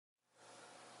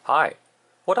Hi,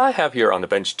 what I have here on the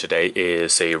bench today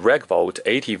is a RegVolt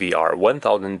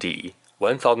ATVR-1000D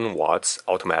 1000 watts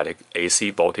automatic AC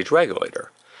voltage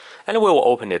regulator, and we will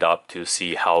open it up to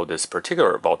see how this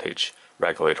particular voltage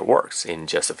regulator works in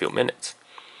just a few minutes.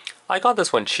 I got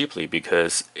this one cheaply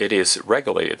because it is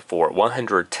regulated for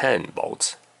 110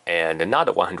 volts and not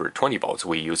the 120 volts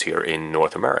we use here in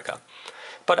North America.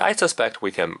 But I suspect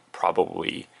we can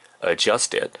probably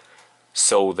adjust it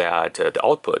so that the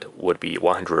output would be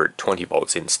 120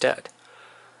 volts instead.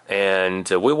 And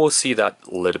we will see that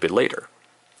a little bit later.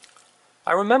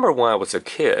 I remember when I was a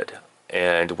kid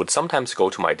and would sometimes go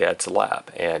to my dad's lab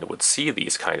and would see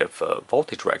these kind of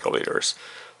voltage regulators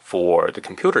for the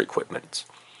computer equipment.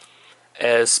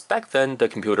 As back then the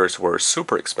computers were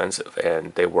super expensive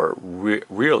and they were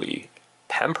really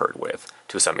tampered with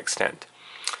to some extent.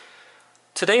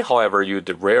 Today, however,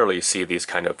 you'd rarely see these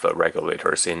kind of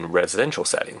regulators in residential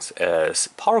settings, as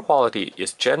power quality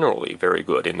is generally very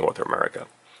good in North America,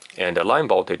 and the line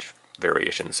voltage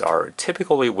variations are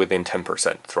typically within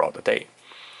 10% throughout the day.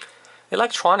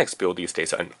 Electronics built these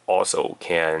days also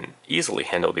can easily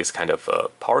handle these kind of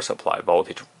power supply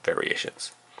voltage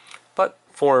variations. But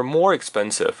for more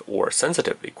expensive or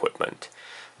sensitive equipment,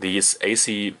 these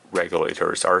AC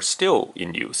regulators are still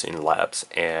in use in labs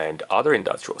and other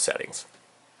industrial settings.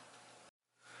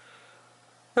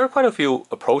 There are quite a few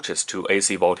approaches to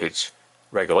AC voltage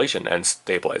regulation and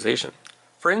stabilization.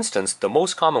 For instance, the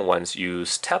most common ones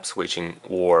use tap switching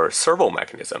or servo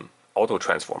mechanism,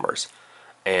 autotransformers,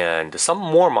 and some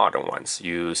more modern ones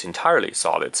use entirely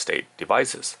solid-state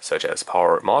devices, such as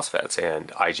power MOSFETs and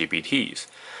IGBTs,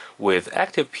 with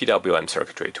active PWM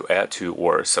circuitry to add to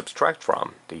or subtract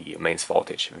from the mains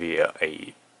voltage via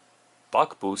a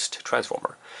buck boost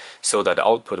transformer, so that the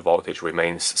output voltage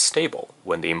remains stable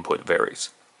when the input varies.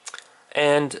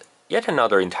 And yet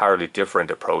another entirely different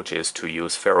approach is to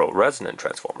use ferro-resonant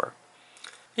transformer.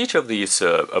 Each of these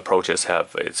approaches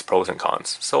have its pros and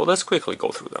cons, so let's quickly go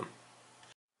through them.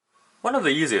 One of the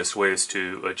easiest ways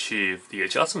to achieve the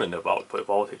adjustment of output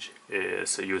voltage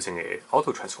is using an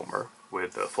autotransformer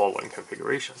with the following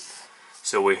configuration.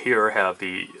 So we here have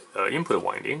the input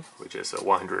winding, which is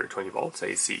 120 volts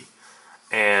AC.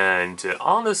 And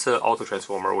on this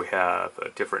autotransformer we have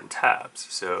different tabs.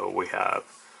 So we have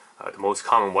the most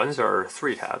common ones are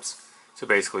 3 tabs. So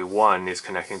basically one is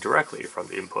connecting directly from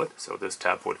the input. So this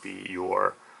tab would be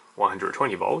your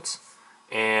 120 volts.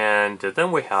 And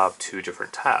then we have 2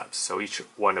 different tabs. So each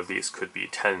one of these could be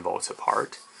 10 volts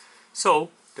apart. So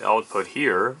the output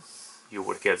here, you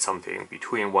would get something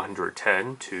between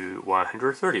 110 to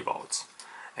 130 volts.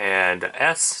 And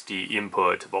as the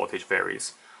input voltage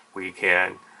varies, we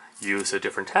can use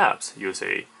different tabs, use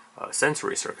a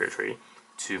sensory circuitry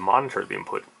to monitor the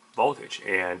input voltage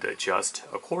and adjust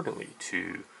accordingly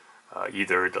to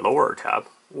either the lower tab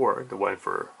or the one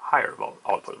for higher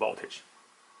output voltage.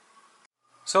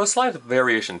 So a slight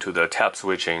variation to the tab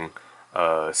switching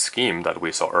scheme that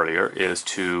we saw earlier is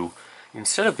to,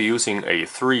 instead of using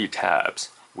 3 tabs,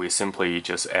 we simply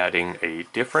just adding a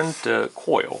different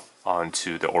coil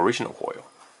onto the original coil.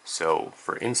 So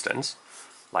for instance,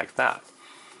 like that.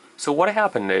 So what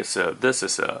happened is this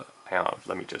is hang on,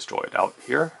 let me just draw it out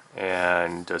here.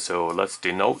 And so let's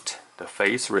denote the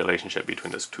phase relationship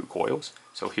between these 2 coils.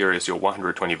 So here is your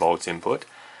 120 volts input.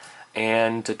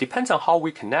 And it depends on how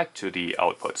we connect to the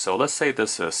output. So let's say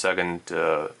this second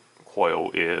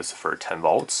coil is for 10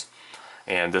 volts.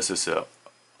 And this is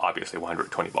obviously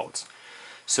 120 volts.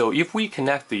 So if we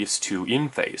connect these 2 in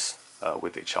phase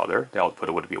with each other, the output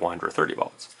would be 130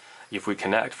 volts. If we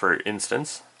connect, for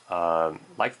instance,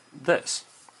 like this,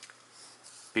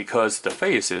 because the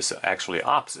phase is actually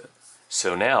opposite.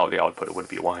 So now the output would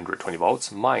be 120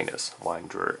 volts minus 10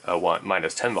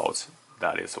 volts,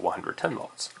 that is 110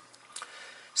 volts.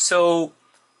 So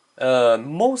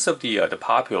most of the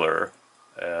popular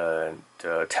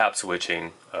tap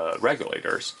switching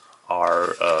regulators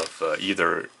are of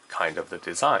either kind of the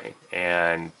design,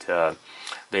 and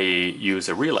they use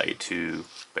a relay to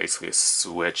basically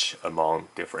switch among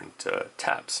different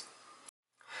tabs.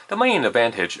 The main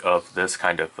advantage of this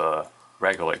kind of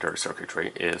regulator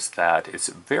circuitry is that it's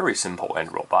very simple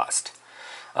and robust.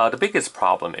 The biggest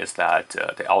problem is that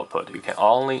the output you can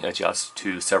only adjust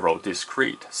to several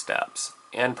discrete steps.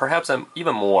 And perhaps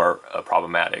even more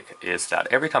problematic is that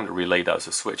every time the relay does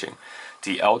the switching,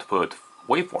 the output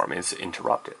waveform is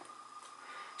interrupted.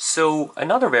 So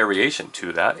another variation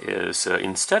to that is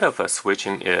instead of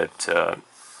switching it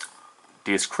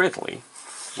discretely,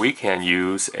 we can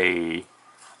use a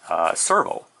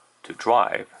servo to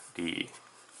drive the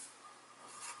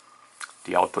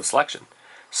output selection.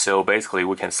 So basically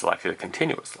we can select it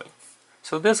continuously.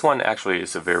 So this one actually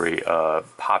is very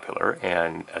popular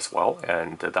and as well,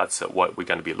 and that's what we're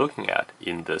going to be looking at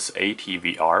in this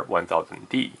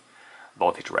ATVR-1000D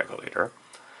voltage regulator.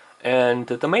 And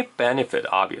the main benefit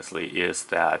obviously is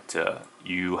that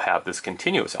you have this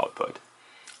continuous output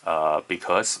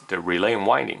because the relay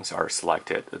windings are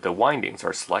selected. The windings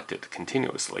are selected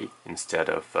continuously instead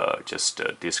of just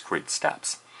discrete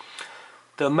steps.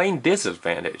 The main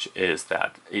disadvantage is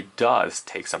that it does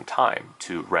take some time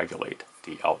to regulate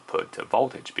the output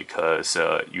voltage because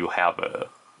you have a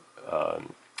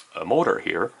motor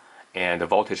here and the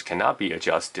voltage cannot be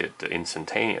adjusted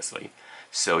instantaneously,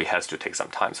 so it has to take some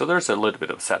time. So there's a little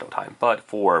bit of settle time, but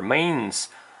for mains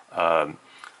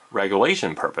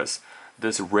regulation purpose,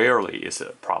 this rarely is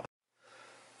a problem.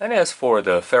 And as for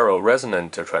the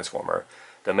ferro-resonant transformer,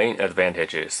 the main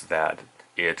advantage is that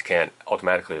it can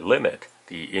automatically limit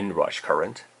the inrush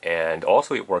current, and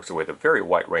also it works with a very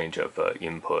wide range of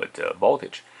input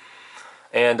voltage.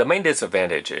 And the main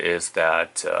disadvantage is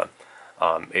that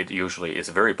it usually is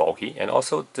very bulky, and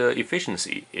also the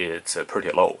efficiency is pretty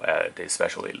low,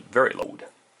 especially very low.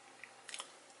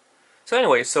 So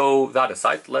anyway, so that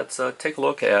aside, let's take a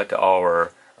look at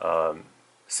our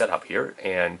setup here,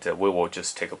 and we will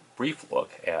just take a brief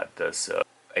look at this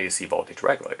AC voltage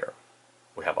regulator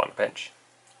we have on the bench.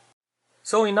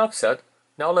 So enough said.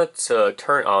 Now let's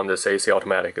turn on this AC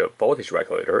automatic voltage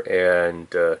regulator and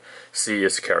see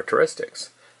its characteristics.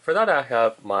 For that, I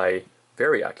have my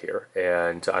variac here,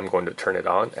 and I'm going to turn it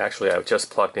on. Actually, I've just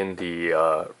plugged in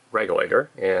the regulator,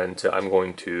 and I'm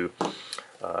going to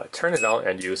turn it on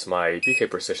and use my BK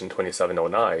Precision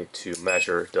 2709 to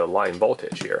measure the line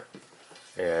voltage here.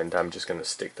 And I'm just going to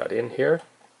stick that in here.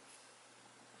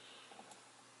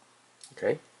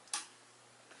 Okay.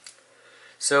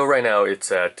 So right now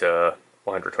it's at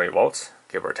 120 volts,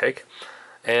 give or take.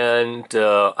 And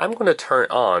I'm going to turn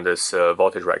on this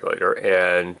voltage regulator.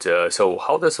 And so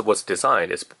how this was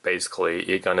designed is basically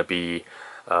it's going to be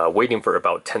waiting for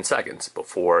about 10 seconds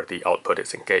before the output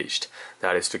is engaged.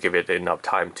 That is to give it enough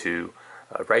time to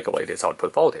regulate its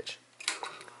output voltage.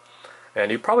 And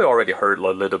you probably already heard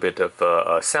a little bit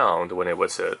of sound when it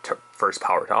was first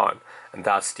powered on. And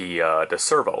that's the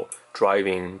servo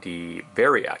driving the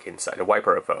variac inside, the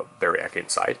wiper of a variac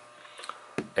inside,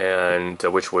 and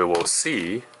which we will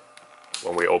see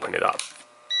when we open it up.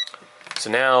 So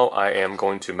now I am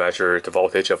going to measure the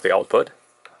voltage of the output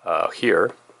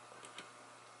here.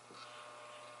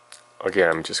 Again,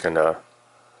 I'm just going to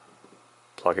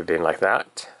plug it in like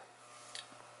that.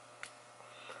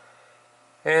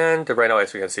 And right now,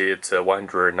 as you can see, it's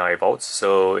 109 volts,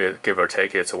 so give or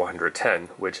take, it's 110,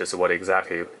 which is what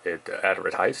exactly it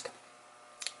advertised.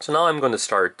 So now I'm going to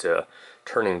start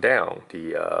turning down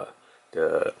the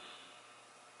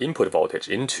input voltage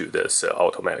into this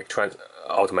automatic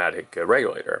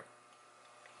regulator.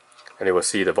 And you will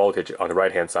see the voltage on the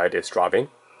right-hand side is dropping.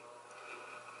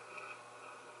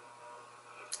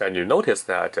 And you notice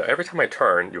that every time I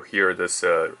turn, you hear this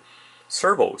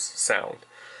servos sound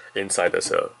inside this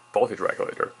voltage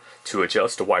regulator to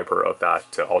adjust the wiper of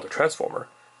that autotransformer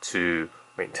to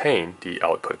maintain the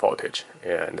output voltage.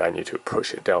 And I need to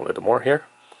push it down a little more here.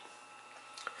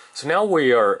 So now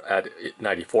we are at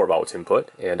 94 volts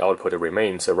input, and output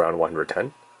remains around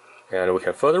 110. And we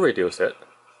can further reduce it.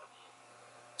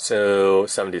 So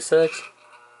 76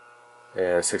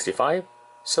 and 65.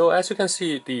 So as you can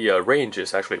see, the range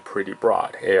is actually pretty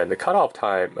broad, and the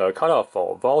cutoff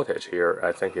voltage here,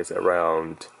 I think, is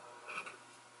around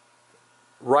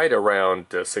right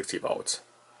around 60 volts.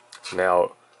 So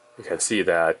now you can see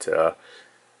that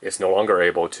it's no longer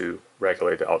able to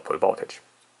regulate the output voltage.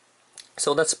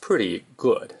 So that's pretty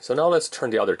good. So now let's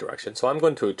turn the other direction. So I'm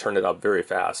going to turn it up very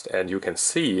fast, and you can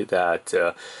see that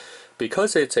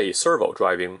because it's a servo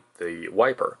driving the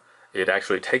wiper, it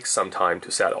actually takes some time to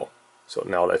settle. So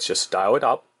now let's just dial it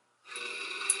up.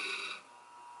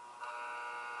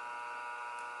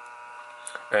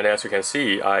 And as you can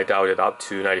see, I dialed it up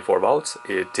to 94 volts.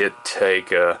 It did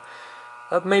take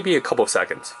maybe a couple of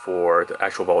seconds for the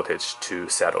actual voltage to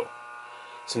settle.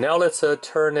 So now let's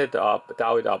turn it up,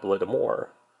 dial it up a little more,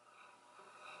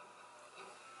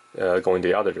 going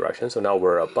the other direction. So now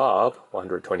we're above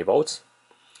 120 volts.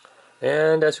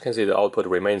 And as you can see, the output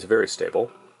remains very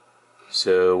stable.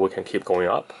 So we can keep going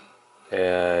up.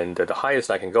 And the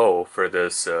highest I can go for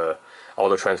this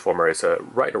autotransformer is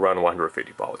right around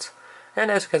 150 volts. And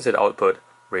as you can see, the output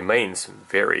remains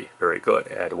very, very good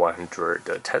at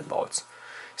 110 volts.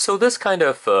 So this kind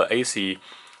of AC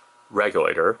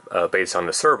regulator based on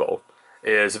the servo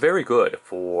is very good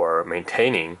for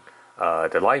maintaining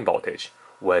the line voltage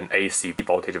when AC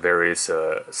voltage varies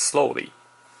slowly.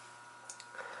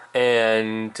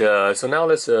 And so now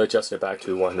let's adjust it back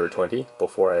to 120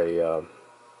 before I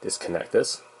disconnect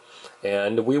this.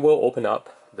 And we will open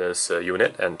up this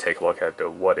unit and take a look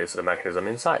at what is the mechanism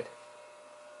inside.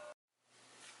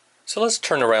 So let's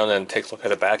turn around and take a look at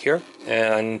the back here.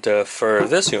 And for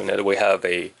this unit, we have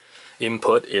a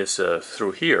input is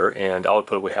through here, and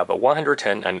output we have a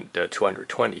 110 and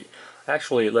 220.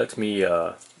 Actually, let me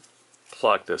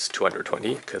plug this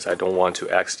 220 because I don't want to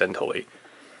accidentally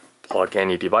plug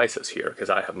any devices here because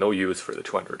I have no use for the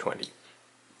 220.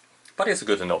 But it's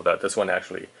good to know that this one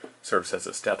actually serves as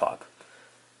a step up.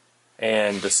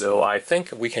 And so I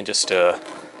think we can just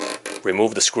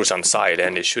remove the screws on the side,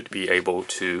 and it should be able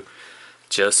to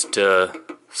just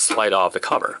slide off the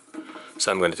cover.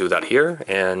 So I'm going to do that here,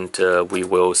 and we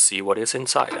will see what is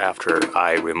inside after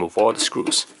I remove all the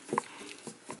screws.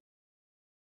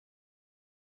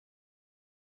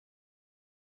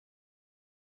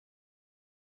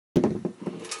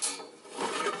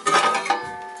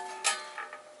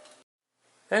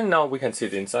 And now we can see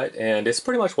the inside, and it's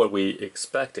pretty much what we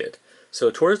expected. So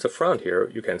towards the front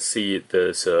here, you can see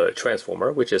this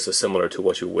transformer, which is similar to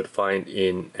what you would find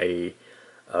in a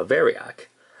Variac.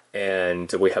 And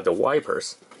we have the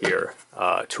wipers here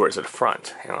towards the front.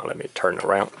 Hang on, let me turn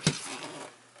around.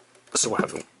 So we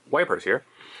have the wipers here,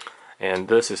 and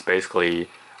this is basically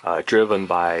driven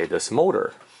by this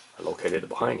motor located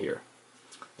behind here.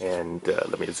 And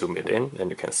let me zoom it in, and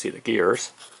you can see the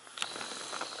gears.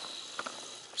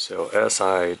 So as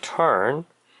I turn,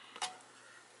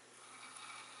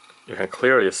 you can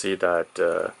clearly see that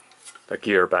the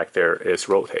gear back there is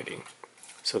rotating.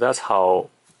 So that's how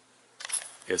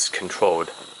it's controlled.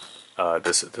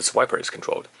 This wiper is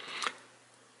controlled.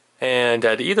 And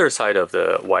at either side of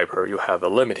the wiper, you have a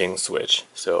limiting switch.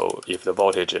 So if the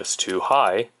voltage is too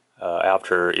high,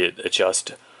 after it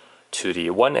adjusts to the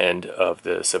one end of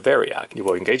this Variac, you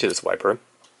will engage this wiper,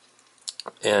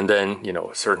 and then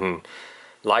certain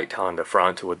light on the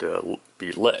front would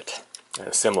be lit,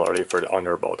 and similarly for the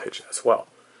under voltage as well.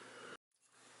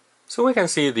 So we can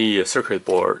see the circuit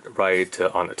board right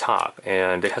on the top,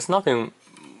 and it has nothing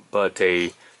but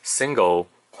a single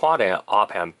quad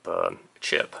op-amp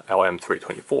chip,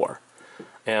 LM324.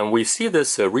 And we see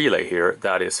this relay here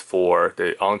that is for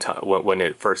the on time, when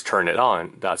it first turned it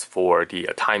on, that's for the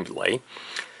time delay.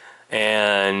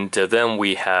 And then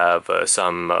we have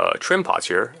some trim pots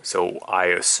here, so I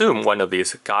assume one of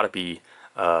these gotta be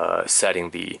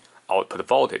setting the output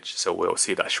voltage, so we'll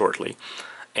see that shortly.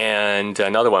 And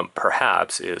another one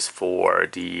perhaps is for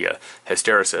the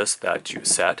hysteresis that you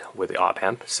set with the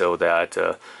op-amp, so that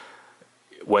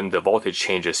when the voltage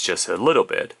changes just a little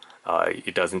bit,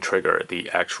 it doesn't trigger the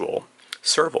actual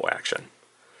servo action.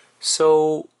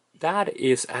 So that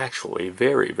is actually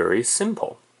very, very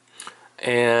simple.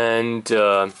 And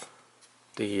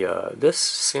this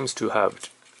seems to have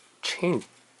changed.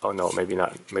 Oh no, maybe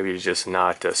not. Maybe it's just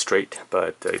not straight,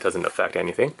 but it doesn't affect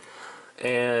anything.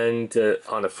 And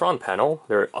on the front panel,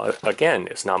 there again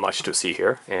is not much to see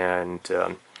here. And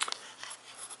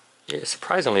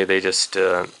surprisingly, they just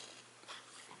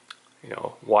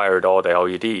wired all the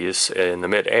LEDs in the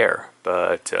mid-air.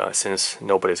 But since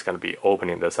nobody's going to be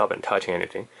opening this up and touching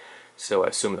anything, so I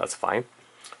assume that's fine.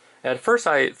 At first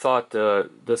I thought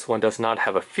this one does not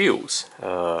have a fuse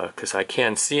because I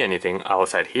can't see anything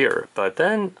outside here, but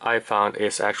then I found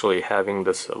it's actually having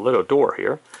this little door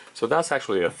here, so that's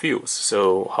actually a fuse.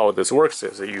 So how this works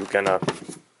is that you can,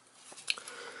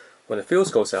 when the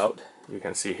fuse goes out, you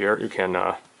can see here, you can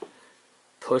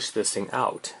push this thing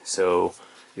out, so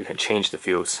you can change the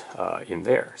fuse in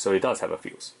there. So it does have a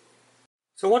fuse.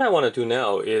 So what I want to do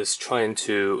now is trying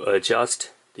to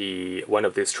adjust one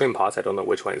of these trim pots. I don't know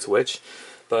which one is which,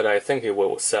 but I think it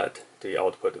will set the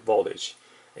output voltage,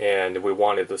 and we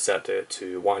wanted to set it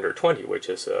to 120, which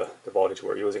is the voltage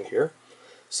we're using here.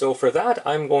 So for that,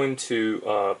 I'm going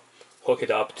to hook it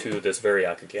up to this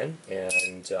Variac again,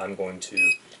 and I'm going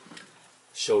to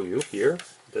show you here.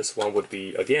 This one would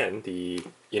be again the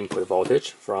input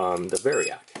voltage from the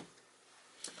Variac,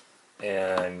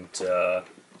 and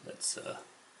let's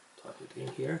plug it in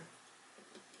here.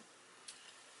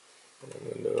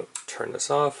 I'm going to turn this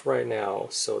off right now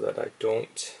so that I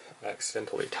don't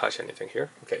accidentally touch anything here.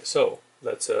 Okay, so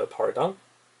let's power it on.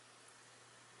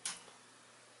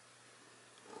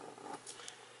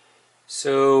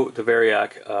 So the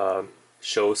Variac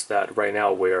shows that right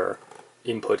now we're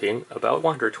inputting about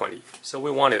 120. So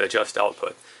we want to adjust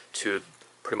output to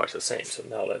pretty much the same. So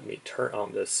now let me turn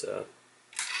on this.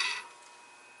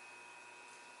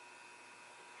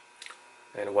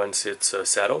 And once it's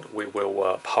settled, we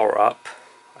will power up.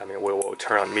 We will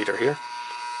turn on meter here.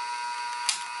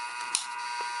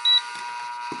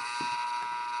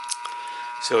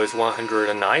 So it's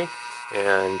 109,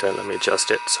 and let me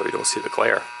adjust it so you don't see the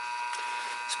glare.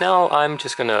 So now I'm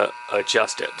just gonna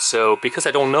adjust it. So because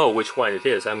I don't know which one it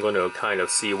is, I'm gonna kind of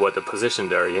see what the position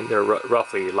they're in. They're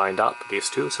roughly lined up, these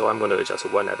two, so I'm gonna adjust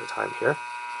it one at a time here.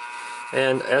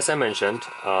 And as I mentioned,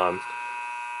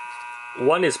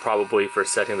 one is probably for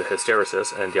setting the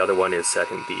hysteresis, and the other one is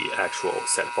setting the actual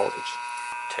set voltage.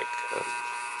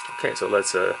 Okay, so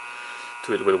let's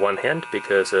do it with one hand,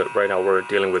 because right now we're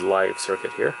dealing with live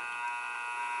circuit here.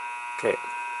 Okay.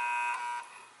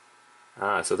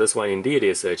 So this one indeed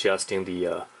is adjusting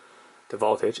the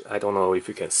voltage. I don't know if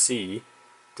you can see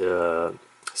the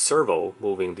servo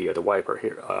moving the wiper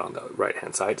here on the right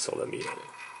hand side, so let me...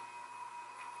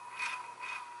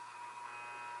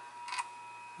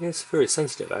 It's very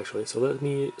sensitive actually, so let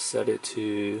me set it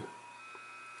to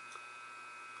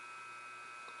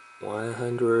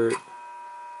 100.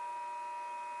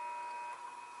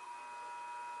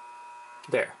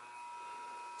 There.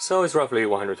 So it's roughly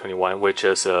 121, which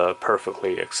is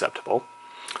perfectly acceptable.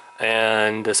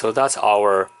 And so that's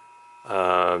our,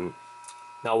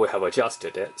 now we have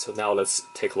adjusted it. So now let's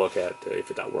take a look at if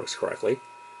that works correctly.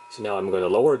 So now I'm going to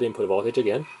lower the input voltage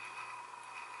again.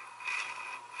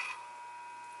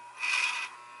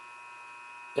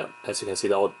 Yep, as you can see,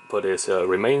 the output is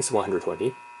remains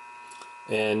 120.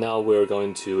 And now we're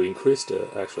going to increase the,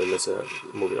 actually let's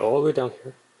move it all the way down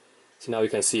here. So now you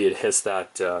can see it hits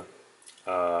that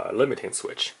limiting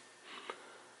switch.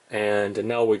 And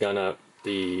now we're gonna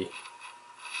be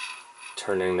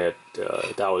turning it,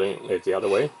 dialing it the other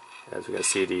way. As you can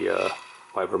see the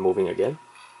wiper moving again.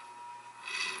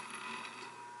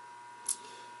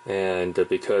 And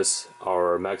because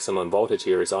our maximum voltage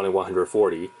here is only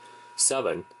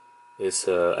 147, is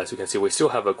as you can see, we still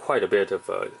have quite a bit of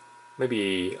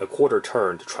maybe a quarter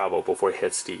turn to travel before it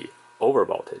hits the over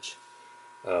voltage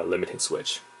limiting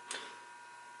switch.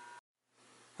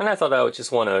 And I thought I would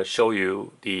just want to show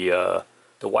you the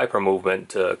wiper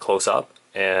movement close up,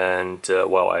 and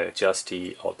while I adjust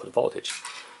the output voltage.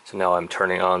 So now I'm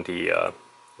turning on the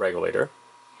regulator,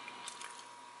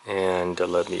 and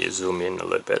let me zoom in a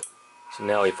little bit. So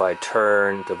now if I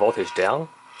turn the voltage down,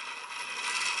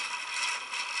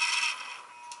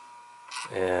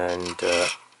 and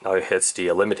now it hits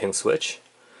the limiting switch.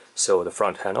 So the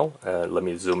front panel, let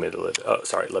me zoom it a little.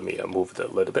 Sorry, let me move it a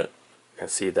little bit. You can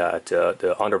see that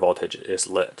the under voltage is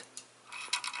lit.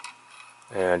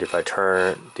 And if I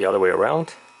turn the other way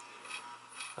around,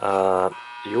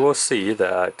 you will see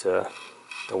that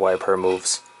the wiper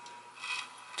moves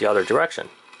the other direction.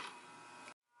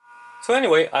 So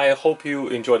anyway, I hope you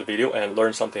enjoyed the video and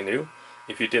learned something new.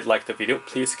 If you did like the video,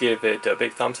 please give it a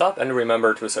big thumbs up and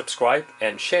remember to subscribe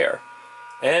and share.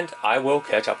 And I will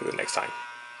catch up with you next time.